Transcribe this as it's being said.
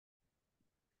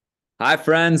Hi,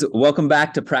 friends. Welcome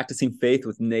back to Practicing Faith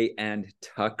with Nate and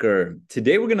Tucker.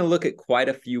 Today, we're going to look at quite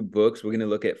a few books. We're going to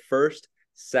look at 1st,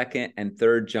 2nd, and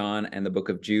 3rd John and the book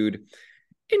of Jude.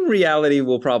 In reality,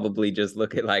 we'll probably just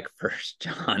look at like 1st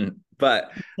John.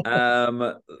 But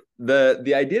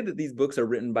the idea that these books are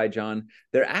written by John,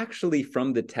 they're actually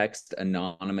from the text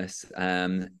anonymous.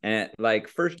 And like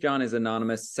 1st John is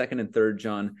anonymous, 2nd and 3rd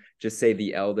John just say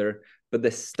the elder. But the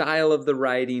style of the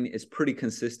writing is pretty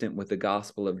consistent with the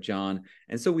Gospel of John.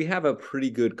 And so we have a pretty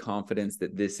good confidence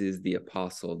that this is the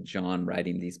Apostle John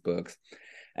writing these books.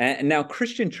 And now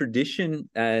Christian tradition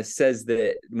says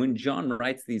that when John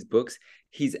writes these books,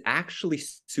 he's actually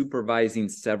supervising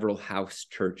several house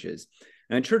churches.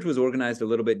 And church was organized a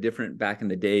little bit different back in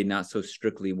the day, not so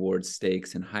strictly ward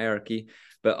stakes and hierarchy,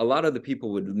 but a lot of the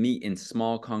people would meet in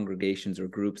small congregations or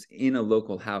groups in a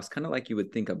local house, kind of like you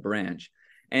would think a branch.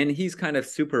 And he's kind of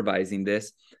supervising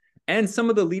this. And some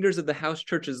of the leaders of the house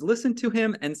churches listen to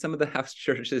him, and some of the house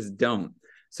churches don't.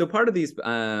 So part of these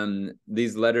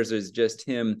letters is just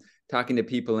him talking to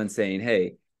people and saying,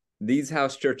 hey, these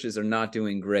house churches are not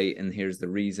doing great, and here's the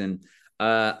reason.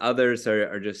 Others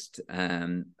are just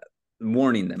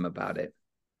warning them about it.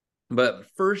 But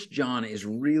 1st John is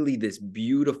really this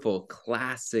beautiful,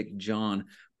 classic John,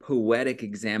 poetic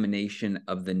examination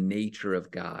of the nature of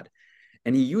God.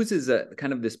 And he uses a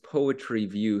kind of this poetry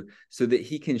view so that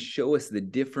he can show us the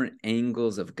different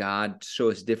angles of God, show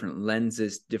us different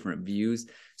lenses, different views,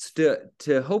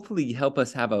 to hopefully help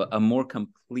us have a more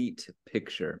complete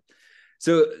picture.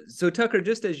 So Tucker,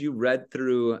 just as you read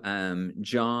through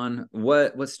John,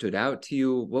 what stood out to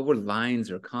you? What were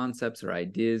lines or concepts or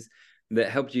ideas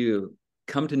that helped you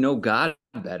come to know God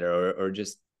better, or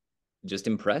just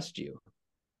impressed you?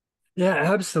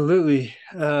 Yeah, absolutely.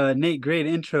 Nate, great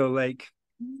intro.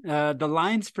 The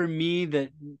lines for me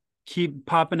that keep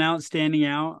popping out, standing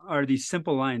out are these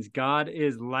simple lines. God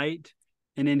is light,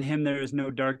 and in him there is no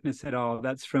darkness at all.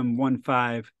 That's from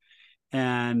 1:5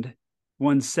 and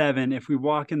 1:7. If we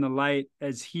walk in the light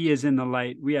as he is in the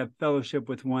light, we have fellowship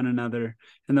with one another,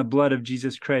 and the blood of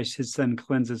Jesus Christ, his son,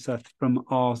 cleanses us from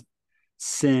all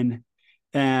sin.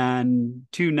 And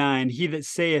 2:9, he that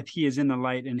saith he is in the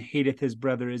light and hateth his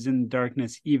brother is in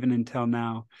darkness even until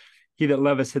now. He that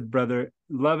loveth his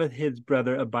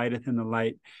brother abideth in the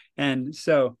light. And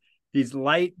so these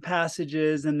light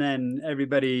passages, and then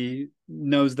everybody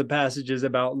knows the passages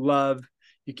about love.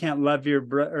 You can't love your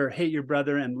brother or hate your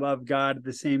brother and love God at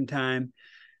the same time.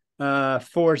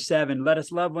 4:7, let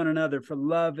us love one another, for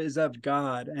love is of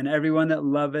God, and everyone that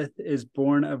loveth is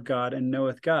born of God and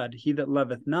knoweth God. He that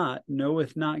loveth not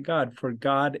knoweth not God, for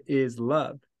God is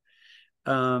love.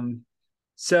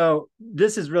 So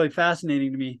this is really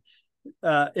fascinating to me.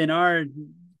 In our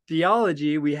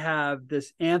theology, we have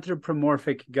this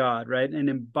anthropomorphic God, right? An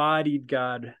embodied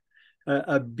God,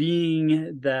 a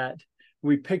being that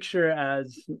we picture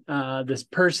as this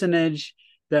personage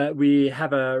that we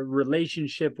have a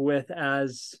relationship with,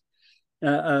 as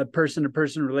a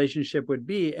person-to-person relationship would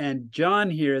be. And John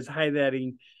here is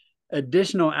highlighting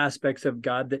additional aspects of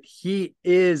God, that he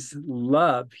is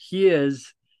love. He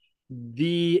is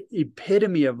the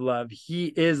epitome of love. He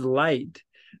is light.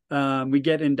 We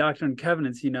get in Doctrine and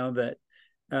Covenants, that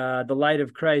the light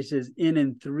of Christ is in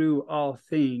and through all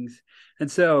things. And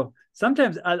so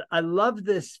sometimes I love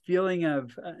this feeling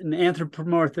of an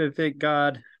anthropomorphic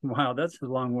God. Wow, that's a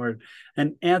long word.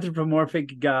 An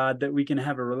anthropomorphic God that we can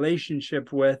have a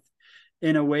relationship with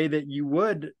in a way that you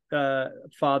would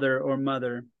father or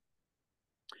mother.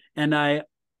 And I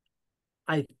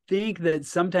think that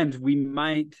sometimes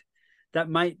that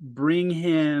might bring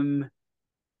him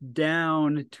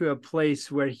down to a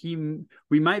place where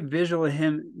we might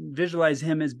visualize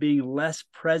him as being less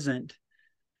present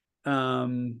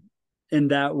in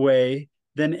that way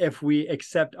than if we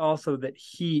accept also that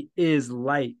he is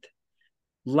light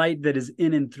that is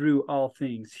in and through all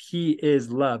things. He is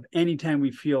love. Anytime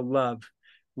we feel love,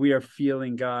 we are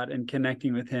feeling God and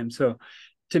connecting with him. So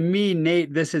to me,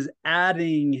 Nate, this is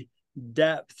adding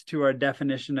depth to our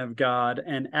definition of God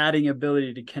and adding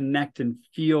ability to connect and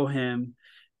feel him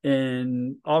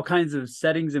in all kinds of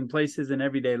settings and places in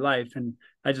everyday life. And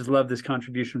I just love this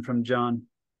contribution from John.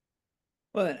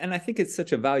 Well, and I think it's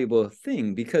such a valuable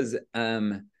thing because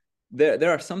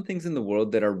there are some things in the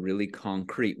world that are really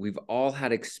concrete. We've all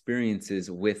had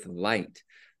experiences with light.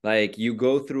 Like you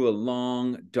go through a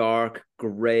long, dark,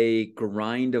 gray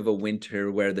grind of a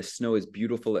winter where the snow is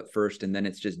beautiful at first and then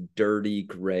it's just dirty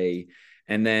gray.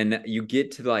 And then you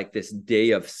get to like this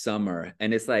day of summer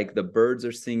and it's like the birds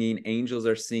are singing, angels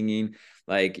are singing,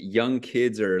 like young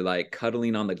kids are like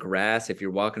cuddling on the grass. If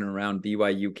you're walking around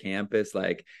BYU campus,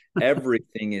 like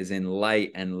everything is in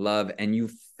light and love. And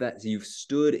you've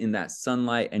stood in that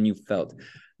sunlight and you felt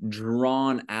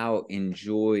drawn out in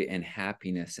joy and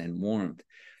happiness and warmth.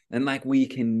 And like we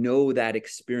can know that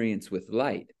experience with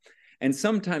light. And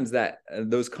sometimes that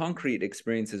those concrete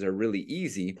experiences are really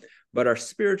easy, but our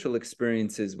spiritual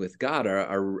experiences with God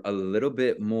are a little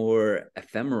bit more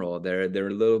ephemeral. They're a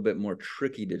little bit more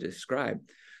tricky to describe.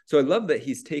 So I love that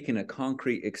he's taken a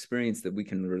concrete experience that we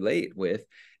can relate with,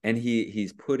 and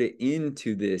he's put it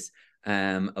into this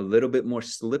a little bit more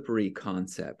slippery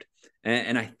concept.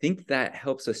 And I think that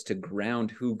helps us to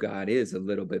ground who God is a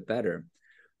little bit better.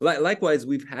 Likewise,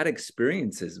 we've had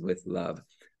experiences with love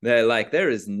that like there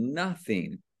is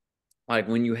nothing like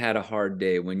when you had a hard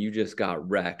day, when you just got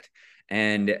wrecked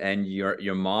and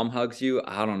your mom hugs you.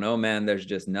 I don't know, man, there's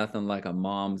just nothing like a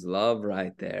mom's love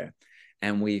right there.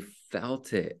 And we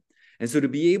felt it. And so to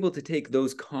be able to take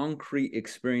those concrete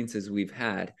experiences we've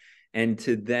had and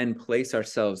to then place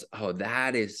ourselves, oh,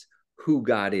 that is who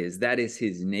God is. That is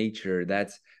his nature.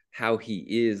 That's how he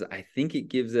is. I think it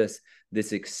gives us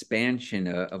this expansion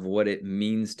of what it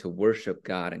means to worship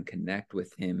God and connect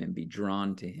with him and be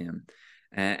drawn to him.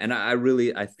 And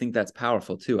I think that's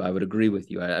powerful too. I would agree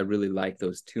with you. I really like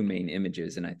those two main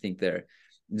images. And I think they're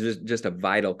just a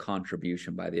vital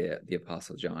contribution by the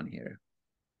Apostle John here.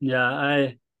 Yeah,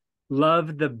 I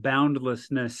love the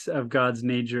boundlessness of God's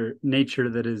nature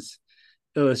that is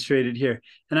illustrated here.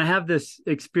 And I have this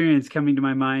experience coming to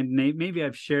my mind, Nate. Maybe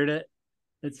I've shared it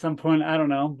at some point. I don't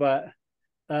know, but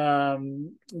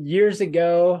years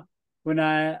ago when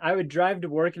I would drive to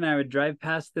work and I would drive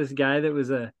past this guy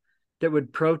that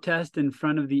would protest in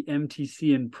front of the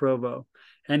MTC in Provo.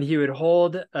 And he would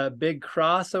hold a big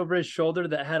cross over his shoulder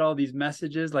that had all these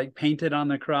messages like painted on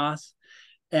the cross.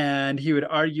 And he would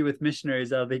argue with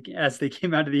missionaries as they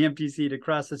came out of the MTC to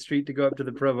cross the street to go up to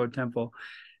the Provo temple.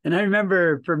 And I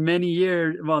remember for many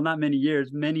years, well, not many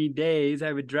years, many days,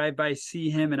 I would drive by, see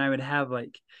him, and I would have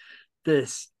like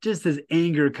this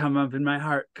anger come up in my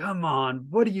heart. Come on,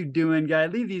 what are you doing, guy?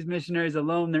 Leave these missionaries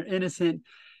alone. They're innocent.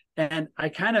 And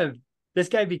this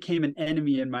guy became an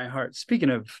enemy in my heart.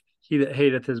 Speaking of, he that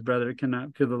hateth his brother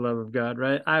cannot feel the love of God,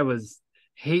 right? I was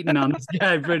hating on this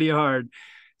guy pretty hard.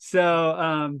 So,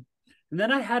 and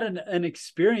then I had an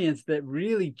experience that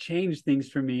really changed things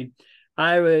for me.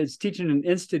 I was teaching an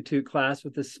institute class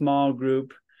with a small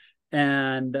group,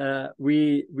 and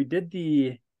we did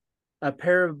the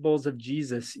parables of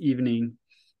Jesus evening.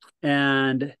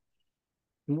 And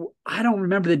I don't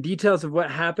remember the details of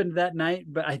what happened that night,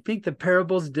 but I think the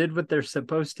parables did what they're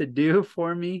supposed to do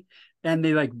for me. And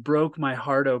they like broke my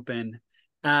heart open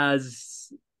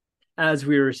as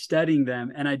we were studying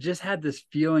them. And I just had this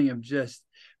feeling of just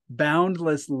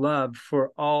boundless love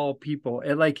for all people.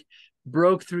 It like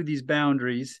broke through these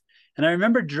boundaries. And I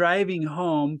remember driving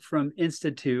home from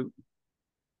Institute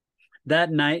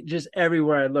that night, just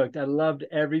everywhere I looked, I loved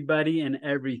everybody and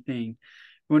everything.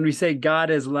 When we say God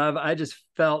is love, I just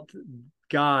felt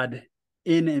God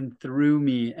in and through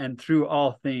me and through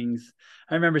all things.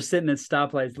 I remember sitting at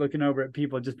stoplights looking over at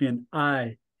people just being,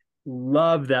 I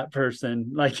love that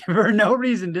person. Like for no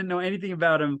reason, didn't know anything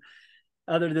about him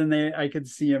other than I could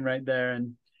see him right there.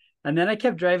 And then I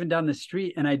kept driving down the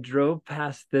street and I drove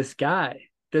past this guy,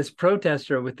 this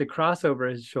protester with the cross over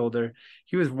his shoulder.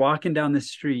 He was walking down the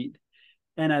street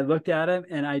and I looked at him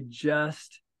and I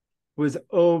just was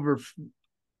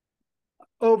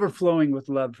overflowing with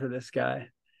love for this guy.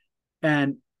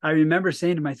 And I remember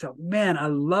saying to myself, man, I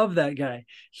love that guy.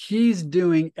 He's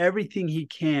doing everything he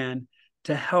can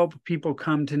to help people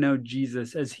come to know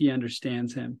Jesus as he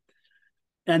understands him.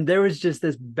 And there was just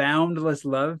this boundless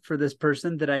love for this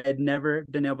person that I had never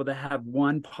been able to have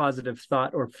one positive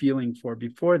thought or feeling for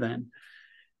before then.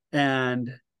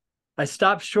 And I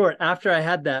stopped short after I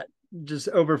had that just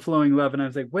overflowing love. And I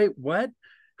was like, wait, what?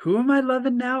 Who am I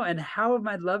loving now? And how am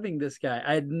I loving this guy?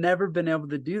 I had never been able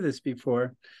to do this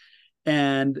before.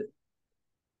 And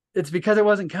it's because it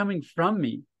wasn't coming from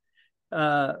me.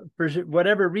 For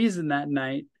whatever reason that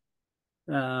night,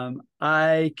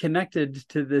 I connected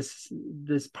to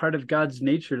this part of God's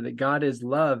nature, that God is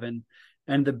love, and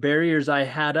the barriers I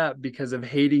had up because of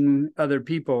hating other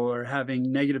people or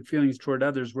having negative feelings toward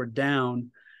others were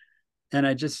down. And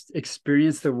I just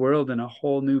experienced the world in a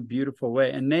whole new, beautiful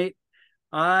way. And Nate,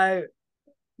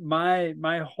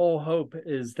 my whole hope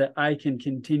is that I can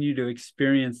continue to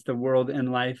experience the world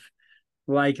and life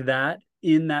like that,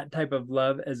 in that type of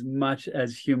love, as much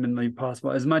as humanly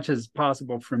possible, as much as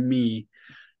possible for me.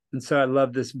 And so I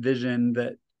love this vision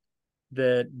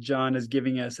that John is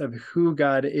giving us of who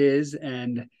God is,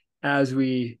 and as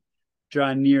we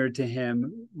draw near to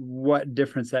him, what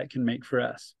difference that can make for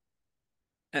us.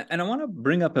 And I want to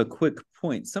bring up a quick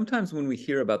point. Sometimes when we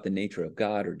hear about the nature of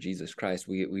God or Jesus Christ,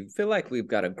 we feel like we've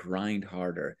got to grind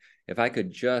harder. If I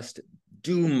could just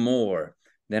do more,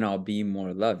 then I'll be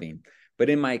more loving. But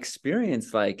in my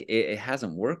experience, like it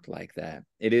hasn't worked like that.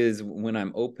 It is when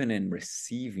I'm open and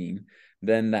receiving,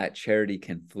 then that charity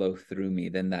can flow through me.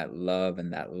 Then that love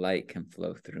and that light can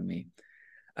flow through me.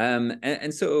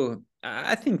 And so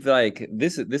I think like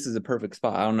this is a perfect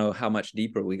spot. I don't know how much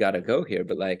deeper we got to go here,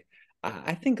 but like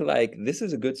I think like this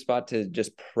is a good spot to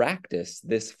just practice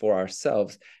this for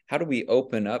ourselves. How do we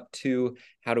open up to,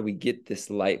 how do we get this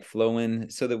light flowing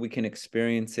so that we can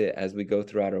experience it as we go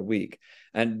throughout our week?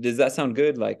 And does that sound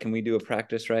good? Like, can we do a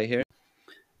practice right here?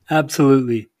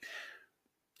 Absolutely.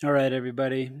 All right,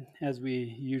 everybody, as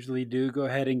we usually do, go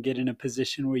ahead and get in a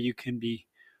position where you can be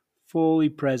fully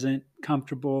present,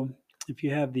 comfortable. If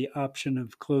you have the option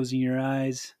of closing your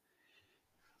eyes,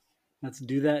 let's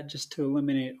do that just to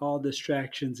eliminate all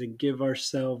distractions and give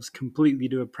ourselves completely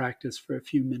to a practice for a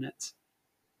few minutes.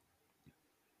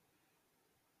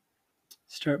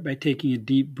 Start by taking a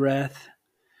deep breath,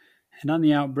 and on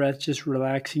the out breath, just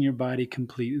relaxing your body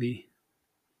completely.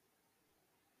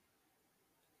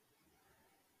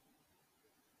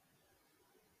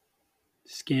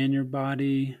 Scan your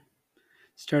body,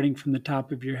 starting from the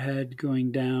top of your head,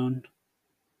 going down.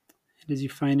 And as you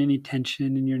find any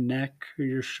tension in your neck or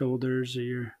your shoulders or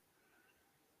your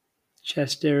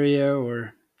chest area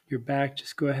or your back,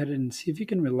 just go ahead and see if you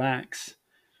can relax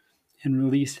and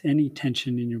release any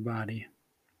tension in your body.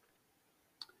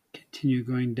 Continue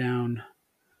going down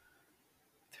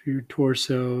through your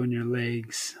torso and your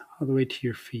legs, all the way to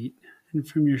your feet, and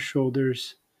from your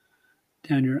shoulders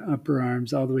down your upper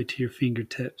arms, all the way to your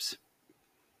fingertips.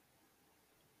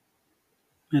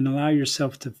 And allow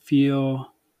yourself to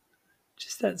feel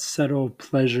just that subtle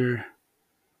pleasure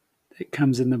that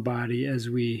comes in the body as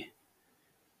we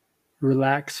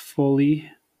relax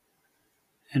fully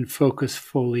and focus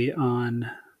fully on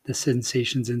the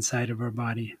sensations inside of our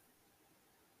body.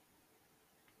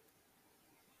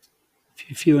 If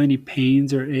you feel any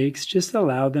pains or aches, just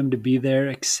allow them to be there,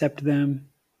 accept them.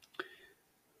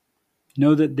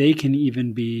 Know that they can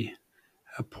even be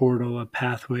a portal, a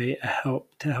pathway, a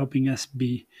help to helping us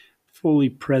be fully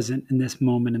present in this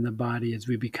moment in the body as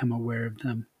we become aware of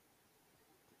them.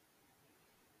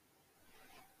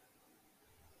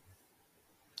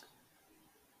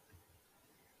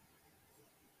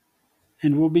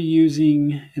 And we'll be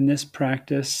using in this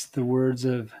practice the words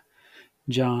of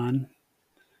John.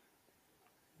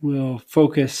 We'll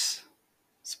focus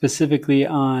specifically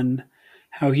on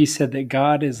how he said that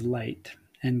God is light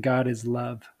and God is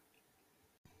love.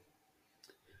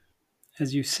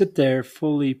 As you sit there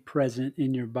fully present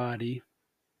in your body,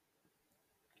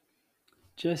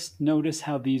 just notice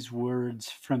how these words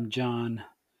from John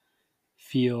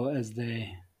feel as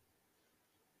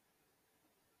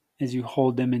you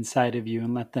hold them inside of you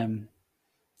and let them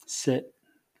sit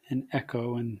and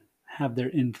echo and have their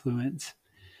influence.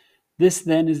 This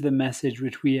then is the message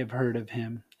which we have heard of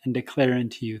him and declare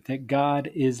unto you, that God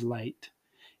is light,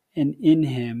 and in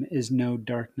him is no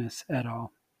darkness at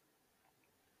all.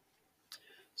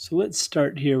 So let's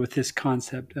start here with this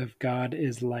concept of God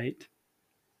is light.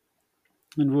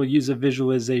 And we'll use a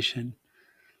visualization.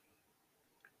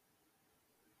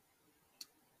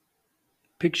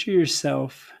 Picture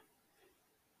yourself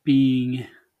being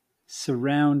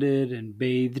surrounded and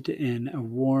bathed in a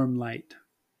warm light.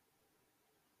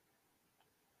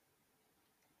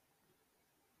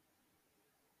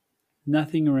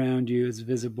 Nothing around you is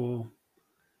visible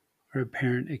or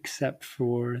apparent except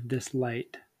for this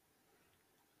light.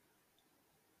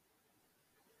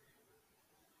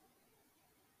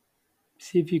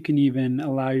 See if you can even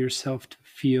allow yourself to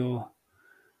feel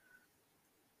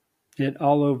it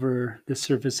all over the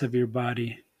surface of your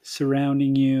body,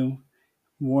 surrounding you,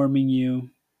 warming you.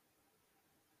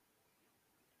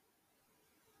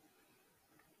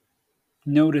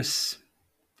 Notice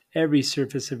every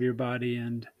surface of your body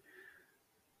and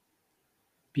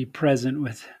be present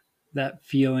with that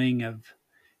feeling of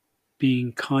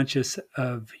being conscious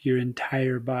of your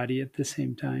entire body at the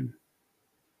same time.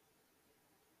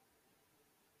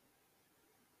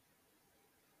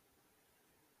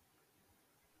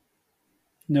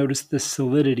 Notice the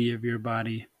solidity of your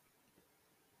body.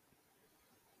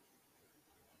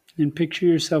 And picture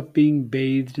yourself being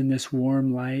bathed in this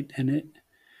warm light and it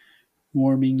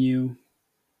warming you,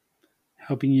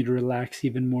 helping you to relax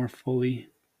even more fully.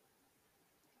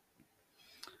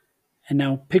 And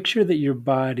now picture that your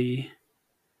body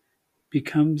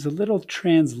becomes a little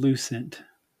translucent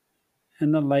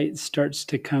and the light starts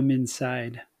to come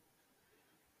inside,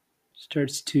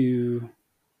 starts to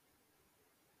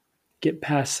get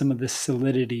past some of the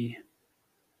solidity,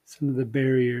 some of the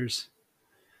barriers.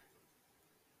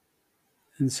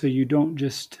 And so you don't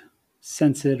just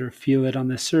sense it or feel it on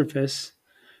the surface,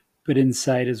 but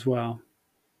inside as well.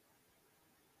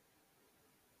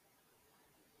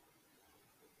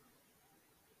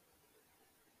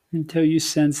 Until you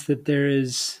sense that there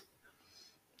is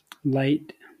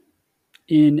light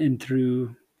in and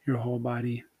through your whole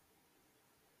body.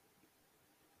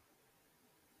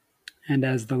 And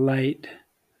as the light,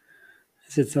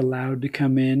 as it's allowed to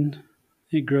come in,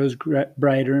 it grows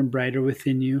brighter and brighter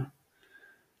within you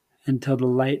until the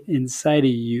light inside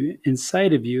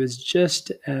of you is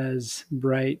just as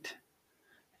bright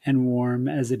and warm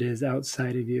as it is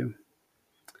outside of you.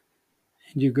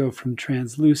 And you go from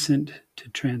translucent to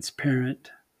transparent.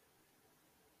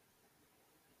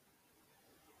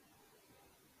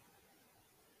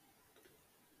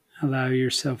 Allow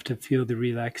yourself to feel the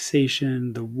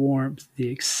relaxation, the warmth, the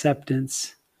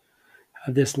acceptance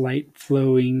of this light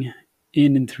flowing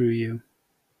in and through you.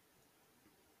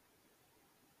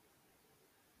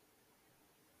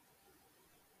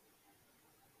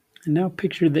 And now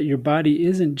picture that your body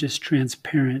isn't just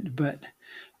transparent, but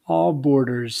all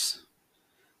borders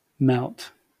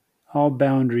melt, all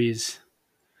boundaries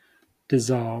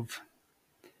dissolve,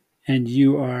 and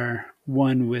you are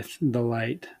one with the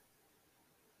light.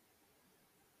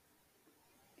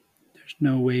 There's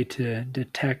no way to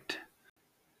detect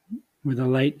where the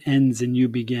light ends and you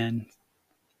begin,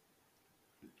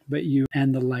 but you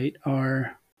and the light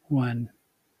are one.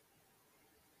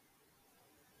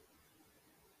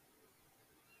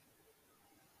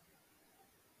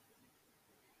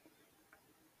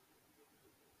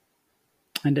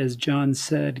 And as John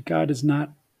said, God is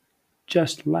not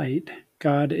just light,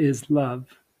 God is love.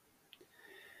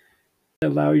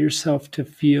 Allow yourself to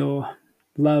feel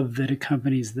love that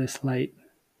accompanies this light.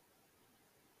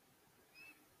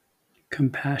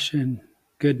 Compassion,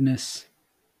 goodness,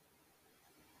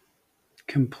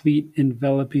 complete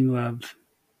enveloping love.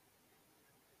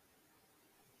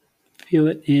 Feel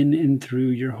it in and through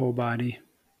your whole body.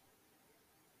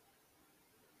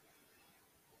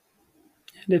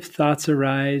 And if thoughts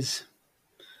arise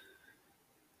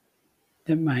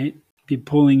that might be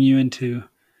pulling you into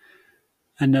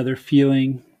another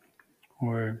feeling,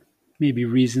 or maybe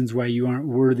reasons why you aren't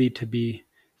worthy to be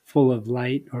full of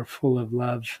light or full of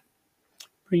love,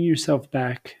 bring yourself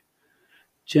back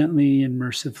gently and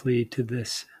mercifully to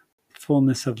this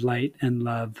fullness of light and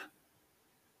love,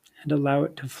 and allow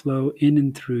it to flow in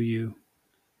and through you.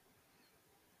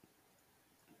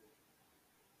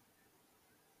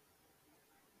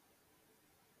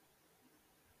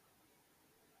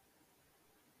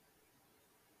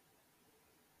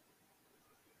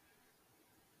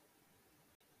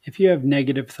 If you have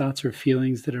negative thoughts or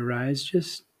feelings that arise,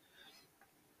 just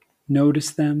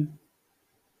notice them.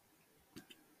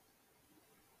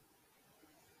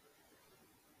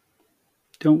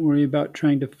 Don't worry about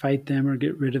trying to fight them or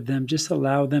get rid of them. Just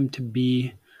allow them to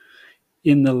be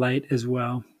in the light as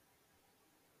well.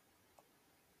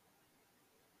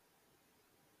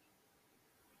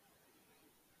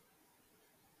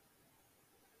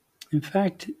 In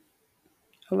fact,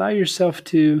 allow yourself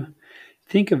to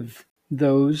think of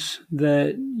those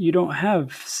that you don't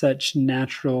have such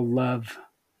natural love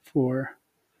for.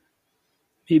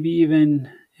 Maybe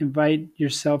even invite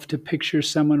yourself to picture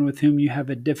someone with whom you have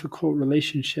a difficult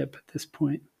relationship at this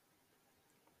point.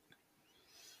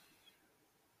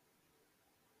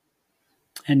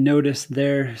 And notice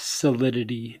their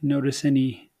solidity. Notice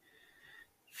any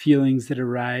feelings that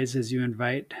arise as you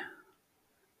invite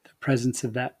the presence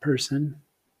of that person.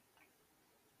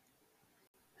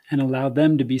 And allow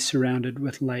them to be surrounded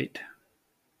with light,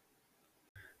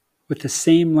 with the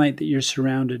same light that you're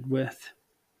surrounded with.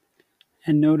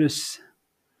 And notice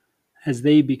as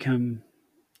they become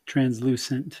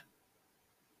translucent,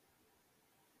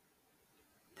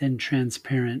 then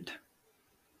transparent,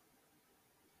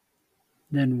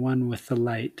 then one with the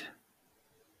light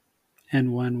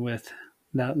and one with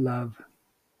that love.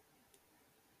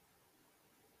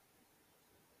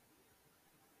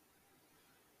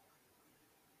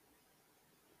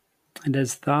 And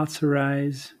as thoughts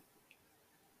arise,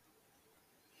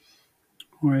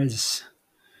 or as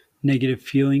negative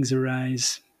feelings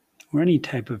arise, or any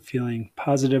type of feeling,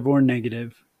 positive or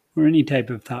negative, or any type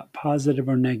of thought, positive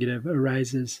or negative,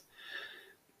 arises,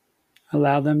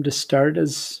 allow them to start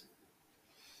as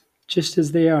just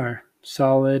as they are,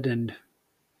 solid and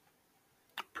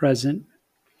present,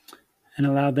 and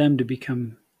allow them to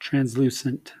become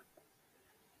translucent,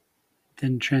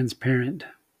 then transparent,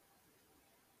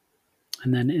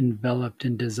 and then enveloped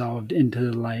and dissolved into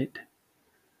the light.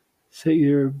 So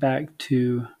you're back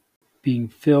to being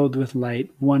filled with light,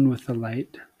 one with the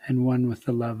light, and one with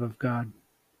the love of God.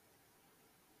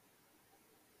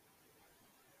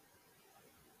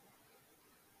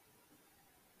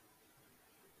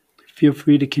 Feel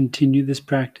free to continue this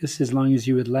practice as long as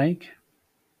you would like.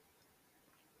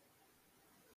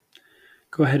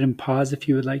 Go ahead and pause if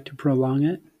you would like to prolong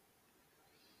it.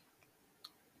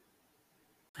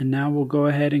 And now we'll go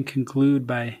ahead and conclude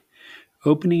by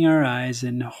opening our eyes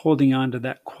and holding on to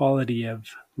that quality of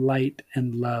light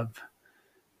and love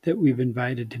that we've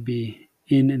invited to be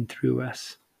in and through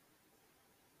us.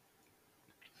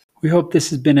 We hope this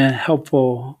has been a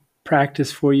helpful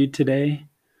practice for you today,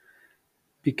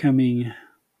 becoming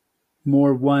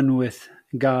more one with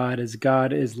God as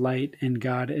God is light and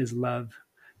God is love.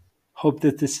 Hope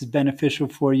that this is beneficial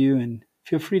for you, and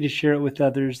feel free to share it with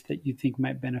others that you think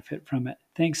might benefit from it.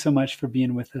 Thanks so much for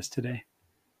being with us today.